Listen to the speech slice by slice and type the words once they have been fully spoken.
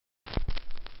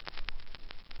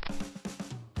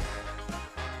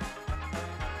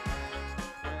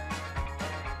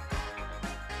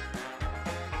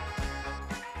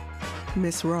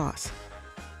Miss Ross.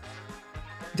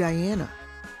 Diana,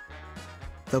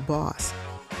 the boss.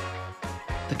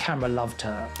 The camera loved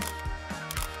her.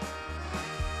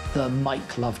 The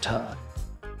mic loved her.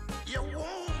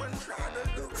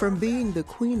 From being the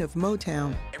queen of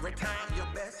Motown,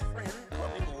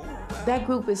 that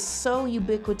group is so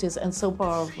ubiquitous and so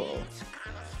powerful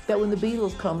that when the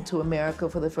Beatles come to America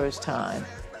for the first time,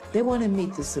 they want to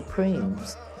meet the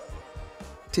Supremes.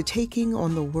 to taking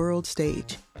on the world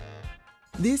stage.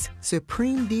 This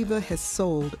supreme diva has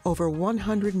sold over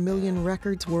 100 million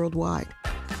records worldwide.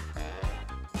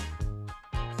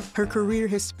 Her career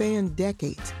has spanned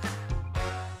decades,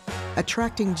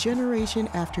 attracting generation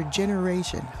after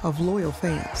generation of loyal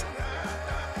fans.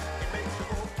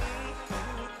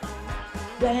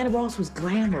 Diana Ross was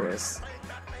glamorous.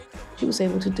 She was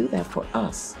able to do that for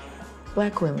us,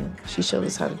 Black women. She showed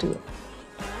us how to do it.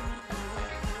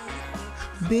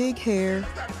 Big hair,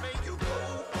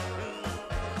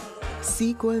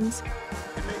 sequins,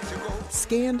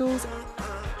 scandals,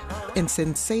 and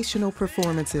sensational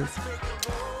performances.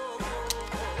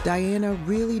 Diana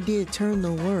really did turn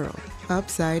the world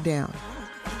upside down.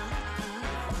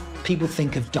 People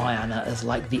think of Diana as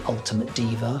like the ultimate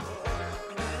diva.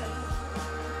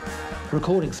 A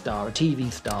recording star, a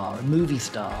TV star, a movie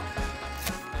star.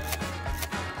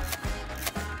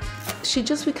 She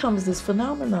just becomes this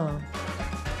phenomenon.